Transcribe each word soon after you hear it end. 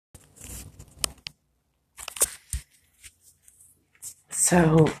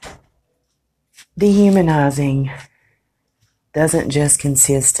So, dehumanizing doesn't just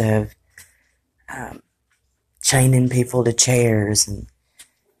consist of chaining people to chairs and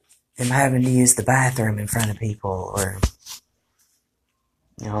them having to use the bathroom in front of people, or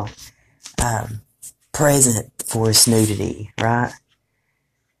you know, present forced nudity, right?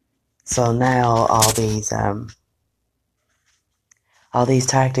 So now all these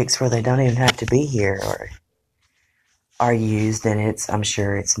tactics where they don't even have to be here are used, and I'm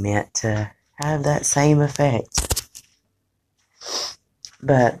sure it's meant to have that same effect.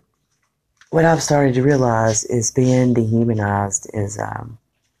 But what I've started to realize is being dehumanized is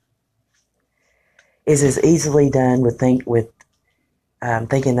as easily done with thinking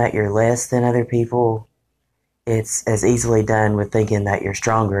that you're less than other people. It's as easily done with thinking that you're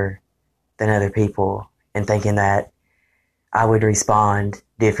stronger than other people and thinking that I would respond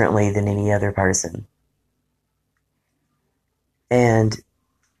differently than any other person. And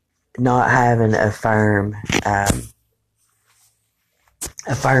not having a firm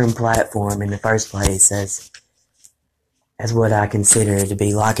platform in the first place as what I consider to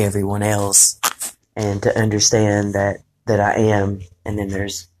be like everyone else, and to understand that I am, and then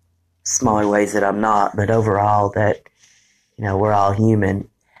there's smaller ways that I'm not, but overall that, we're all human.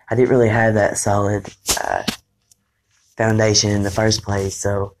 I didn't really have that solid foundation in the first place,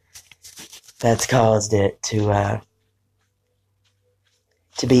 so that's caused it to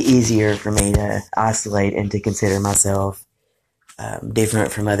be easier for me to isolate and to consider myself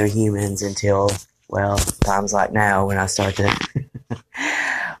different from other humans until, times like now when I start to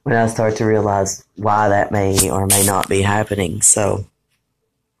realize why that may or may not be happening. So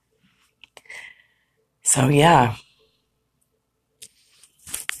yeah.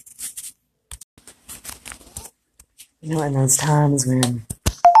 In those times when,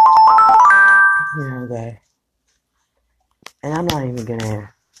 and I'm not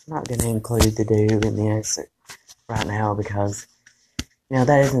gonna include the dude in this right now, because,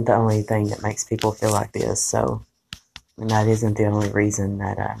 that isn't the only thing that makes people feel like this. So, and that isn't the only reason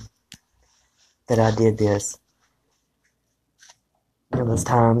that I did this. Those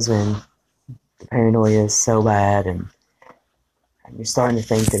times when the paranoia is so bad and you're starting to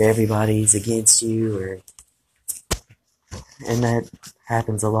think that everybody's against you, and that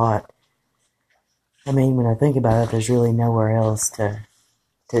happens a lot. I mean, when I think about it, there's really nowhere else to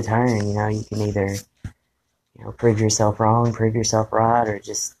turn. You can either, prove yourself wrong, prove yourself right, or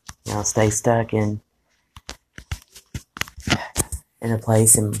just, stay stuck in a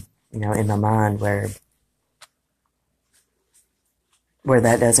place in my mind where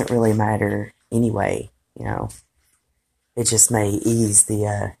that doesn't really matter anyway. It just may ease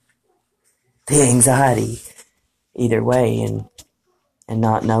the anxiety either way, and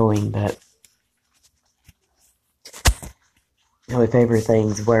not knowing that, if ever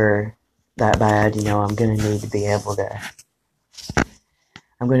things were that bad, I'm going to need to be able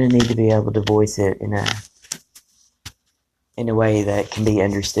to voice it in a way that can be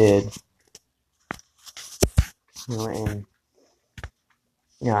understood. And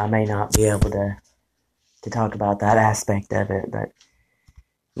I may not be able to talk about that aspect of it, but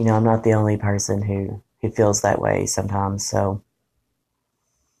I'm not the only person who feels that way sometimes. So,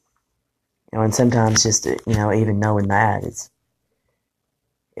 and sometimes just even knowing that is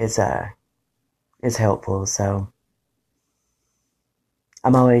helpful. So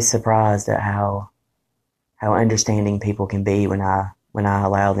I'm always surprised at how understanding people can be when I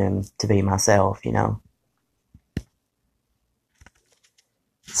allow them to be myself.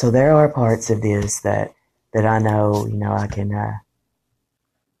 So there are parts of this that I know,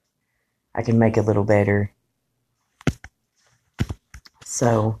 I can make a little better.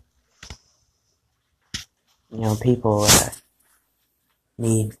 So, people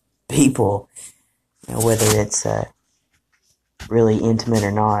need people, whether it's really intimate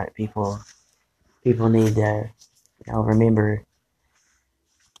or not. People need to, remember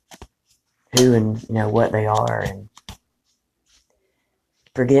who and what they are, and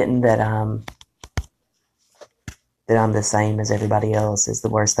forgetting that I'm the same as everybody else is the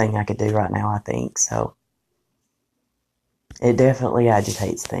worst thing I could do right now, I think. So it definitely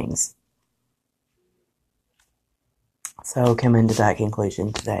agitates things. So coming to that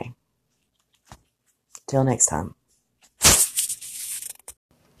conclusion today. Till next time.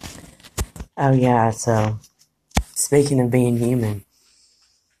 Oh yeah, so speaking of being human,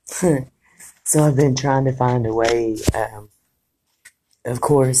 so I've been trying to find a way, of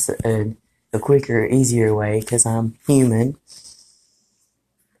course, a quicker, easier way, because I'm human,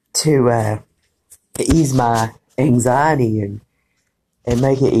 to ease my anxiety and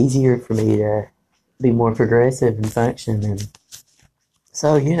make it easier for me to be more progressive and function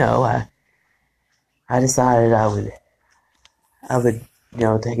So, I decided I would,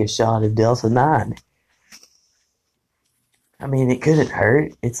 take a shot of Delta 9. I mean, it couldn't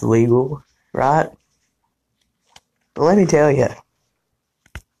hurt. It's legal, right? But let me tell you,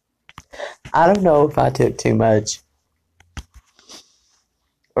 I don't know if I took too much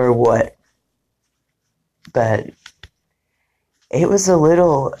or what, but it was a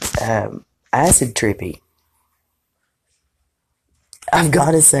little acid trippy. I've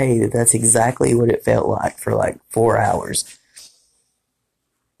got to say that that's exactly what it felt like for like 4 hours.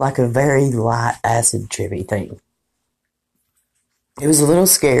 Like a very light acid trippy thing. It was a little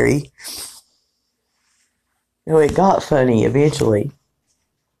scary. It got funny eventually,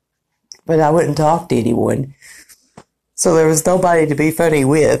 but I wouldn't talk to anyone. So there was nobody to be funny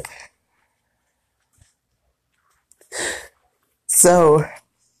with. So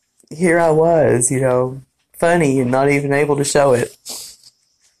here I was, funny and not even able to show it.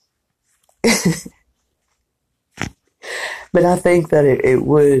 But I think that it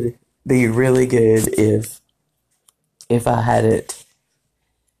would be really good if I had it,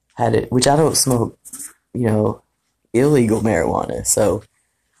 which I don't smoke, illegal marijuana. So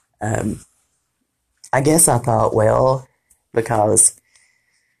I guess I thought, well, because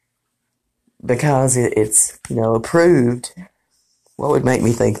it's approved, what would make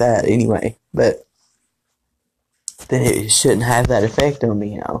me think that anyway? But then it shouldn't have that effect on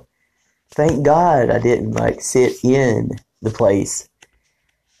me. Thank God I didn't like sit in the place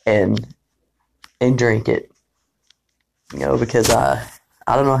and drink it, because I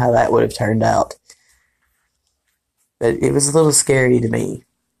don't know how that would have turned out. But it was a little scary to me.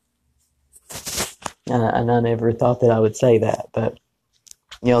 And I never thought that I would say that. But,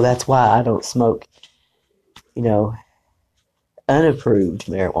 that's why I don't smoke, unapproved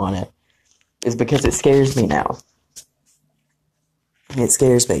marijuana. Is because it scares me now. It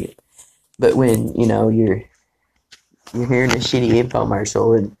scares me. But when, you're hearing a shitty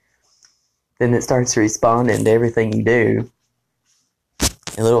infomercial and then it starts responding to everything you do,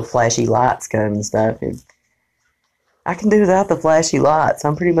 and little flashy lights come and stuff, and I can do without the flashy lights.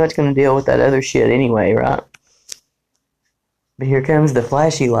 I'm pretty much going to deal with that other shit anyway, right? But here comes the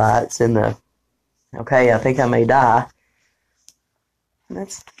flashy lights and okay, I think I may die. And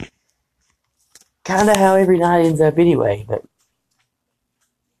that's kind of how every night ends up anyway, but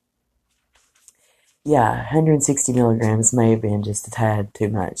yeah, 160 milligrams may have been just a tad too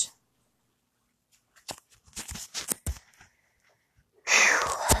much.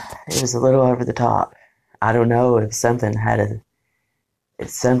 It was a little over the top. I don't know if something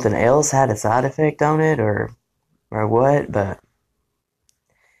else had a side effect on it or what, but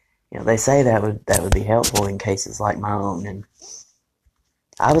they say that would be helpful in cases like my own, and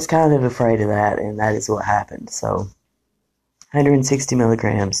I was kind of afraid of that, and that is what happened. So 160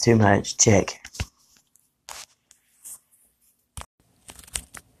 milligrams, too much, check.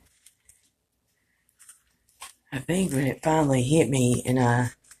 I think when it finally hit me and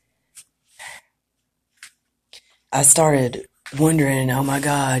I started wondering, oh my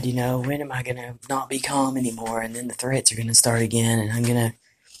God, when am I going to not be calm anymore? And then the threats are going to start again, and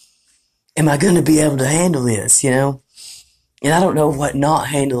am I going to be able to handle this, And I don't know what not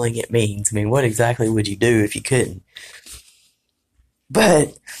handling it means. I mean, what exactly would you do if you couldn't?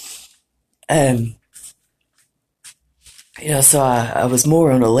 But, so I was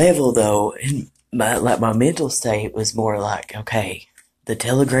more on a level though, and my mental state was more like, okay, the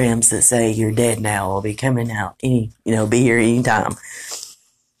telegrams that say you're dead now will be coming out be here anytime.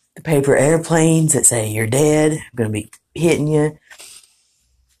 The paper airplanes that say you're dead, I'm gonna be hitting you.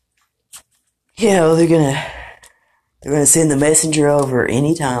 They're gonna send the messenger over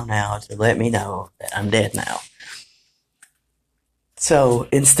anytime now to let me know that I'm dead now. So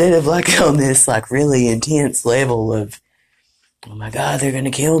instead of like on this like really intense level of, oh my God, they're gonna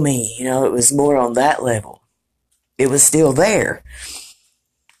kill me, it was more on that level. It was still there.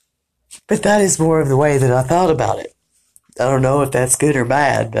 But that is more of the way that I thought about it. I don't know if that's good or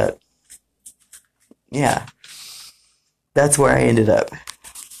bad, but yeah, that's where I ended up.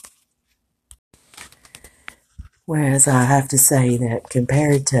 Whereas I have to say that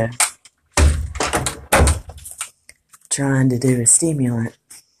compared to trying to do a stimulant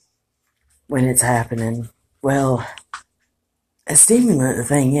when it's happening, well, a stimulant, the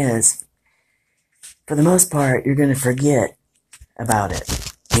thing is, for the most part, you're going to forget about it.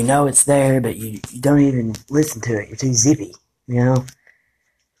 You know it's there, but you don't even listen to it. You're too zippy,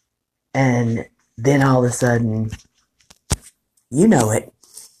 And then all of a sudden, you know it.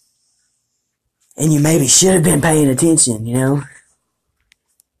 And you maybe should have been paying attention, a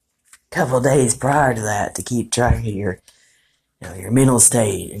couple of days prior to that to keep track of your your mental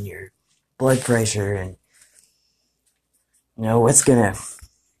state and your blood pressure and, what's going to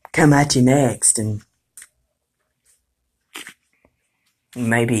come at you next. And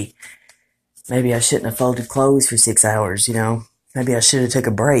maybe I shouldn't have folded clothes for 6 hours, Maybe I should have took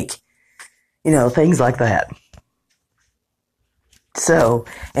a break. Things like that. So,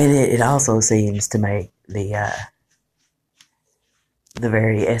 and it also seems to make the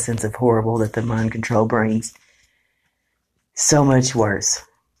very essence of horrible that the mind control brings so much worse.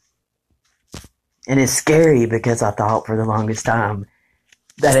 And it's scary because I thought for the longest time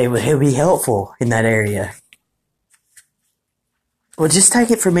that it would be helpful in that area. Well, just take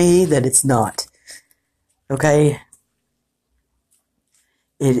it from me that it's not. Okay?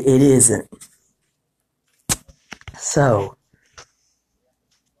 It isn't. So,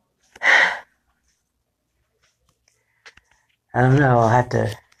 I don't know, I'll have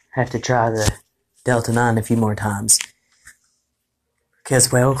to try the Delta 9 a few more times.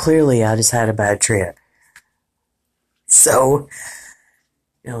 Because, well, clearly I just had a bad trip. So,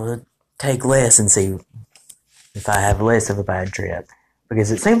 take less and see if I have less of a bad trip.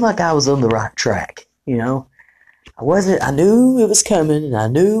 Because it seemed like I was on the right track, I knew it was coming and I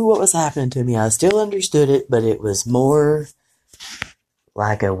knew what was happening to me. I still understood it, but it was more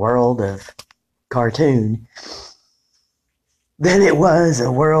like a world of cartoon than it was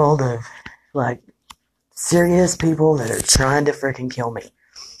a world of, like, serious people that are trying to freaking kill me.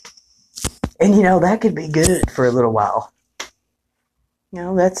 And, that could be good for a little while.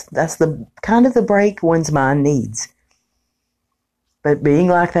 That's the kind of the break one's mind needs. But being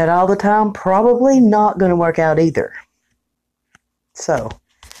like that all the time, probably not going to work out either. So,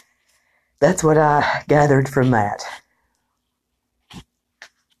 that's what I gathered from that.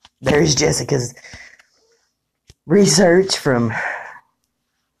 There's Jessica's research from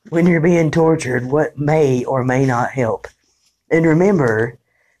when you're being tortured, what may or may not help. And remember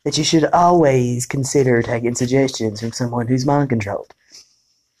that you should always consider taking suggestions from someone who's mind controlled.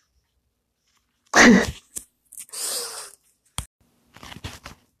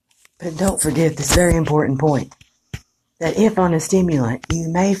 But don't forget this very important point, that if on a stimulant, you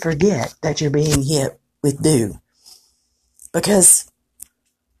may forget that you're being hit with dew. Because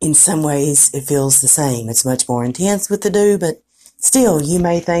in some ways it feels the same. It's much more intense with the dew, but still you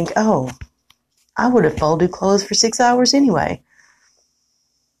may think, oh, I would have folded clothes for 6 hours anyway.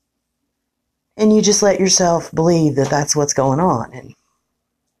 And you just let yourself believe that that's what's going on. And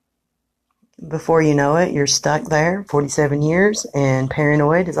before you know it, you're stuck there 47 years and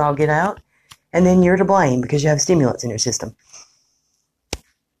paranoid as all get out. And then you're to blame because you have stimulants in your system.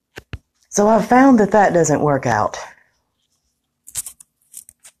 So I've found that doesn't work out.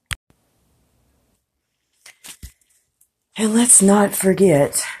 And let's not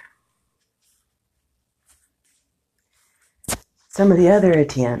forget some of the other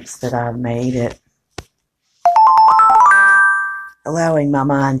attempts that I've made at allowing my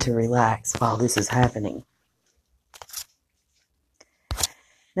mind to relax while this is happening.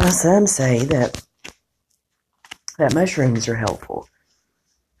 Now, some say that mushrooms are helpful.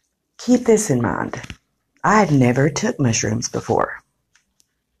 Keep this in mind. I had never took mushrooms before.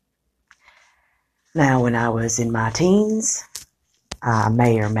 Now, when I was in my teens, I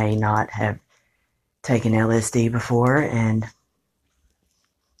may or may not have taken LSD before and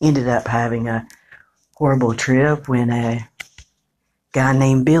ended up having a horrible trip when a guy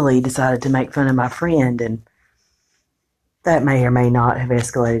named Billy decided to make fun of my friend, and that may or may not have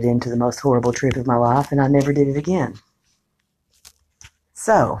escalated into the most horrible trip of my life, and I never did it again.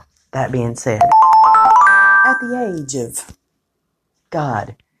 So, that being said, at the age of,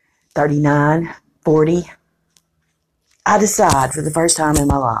 39, 40, I decide for the first time in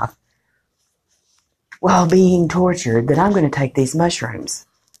my life, while being tortured, that I'm going to take these mushrooms.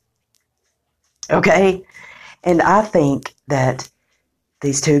 Okay? And I think that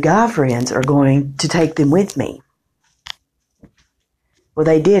these two guy friends are going to take them with me. Well,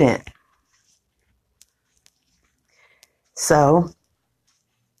 they didn't. So,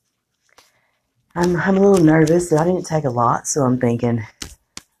 I'm a little nervous that I didn't take a lot, so I'm thinking,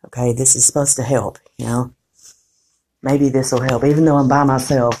 okay, this is supposed to help, Maybe this will help. Even though I'm by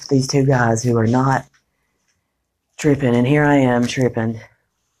myself, these two guys who are not tripping, and here I am tripping.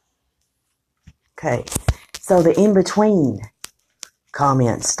 Okay, so the in-between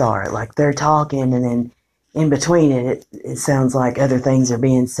comments start. Like, they're talking, and then in between it sounds like other things are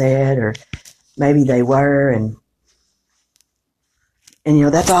being said, or maybe they were, and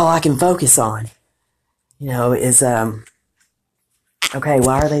that's all I can focus on, is, okay,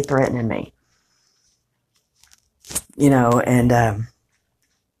 why are they threatening me? And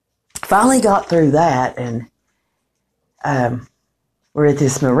finally got through that, and we're at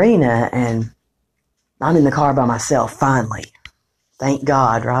this marina, and I'm in the car by myself, finally. Thank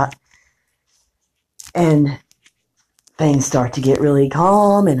God, right? And things start to get really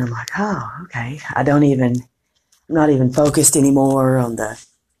calm, and I'm like, oh, okay. I'm not even focused anymore on the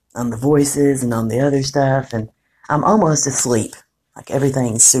voices and on the other stuff, and I'm almost asleep. Like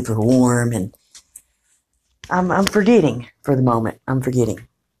everything's super warm, and I'm forgetting for the moment. I'm forgetting.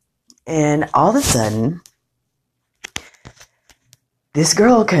 And all of a sudden, this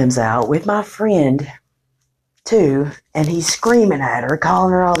girl comes out with my friend, too, and he's screaming at her,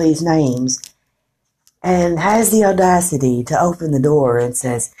 calling her all these names, and has the audacity to open the door and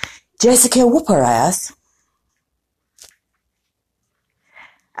says, Jessica, whoop her ass.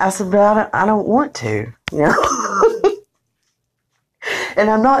 I said, but I don't want to, you know. And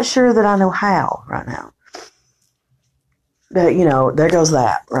I'm not sure that I know how right now. But, you know, there goes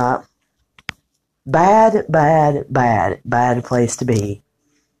that, right? Bad place to be.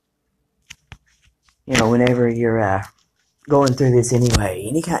 You know, whenever you're going through this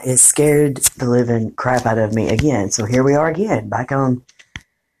anyway. It scared the living crap out of me again. So here we are again, back on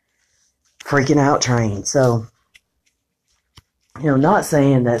freaking out train. So, you know, not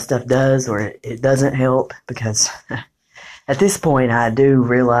saying that stuff does or it doesn't help, because at this point I do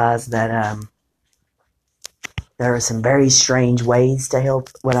realize that there are some very strange ways to help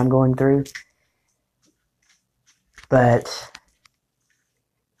what I'm going through. But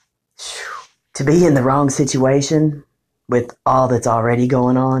to be in the wrong situation with all that's already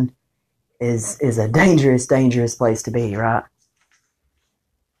going on is a dangerous place to be, right?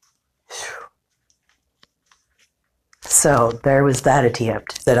 So there was that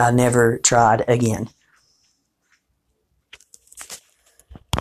attempt that I never tried again.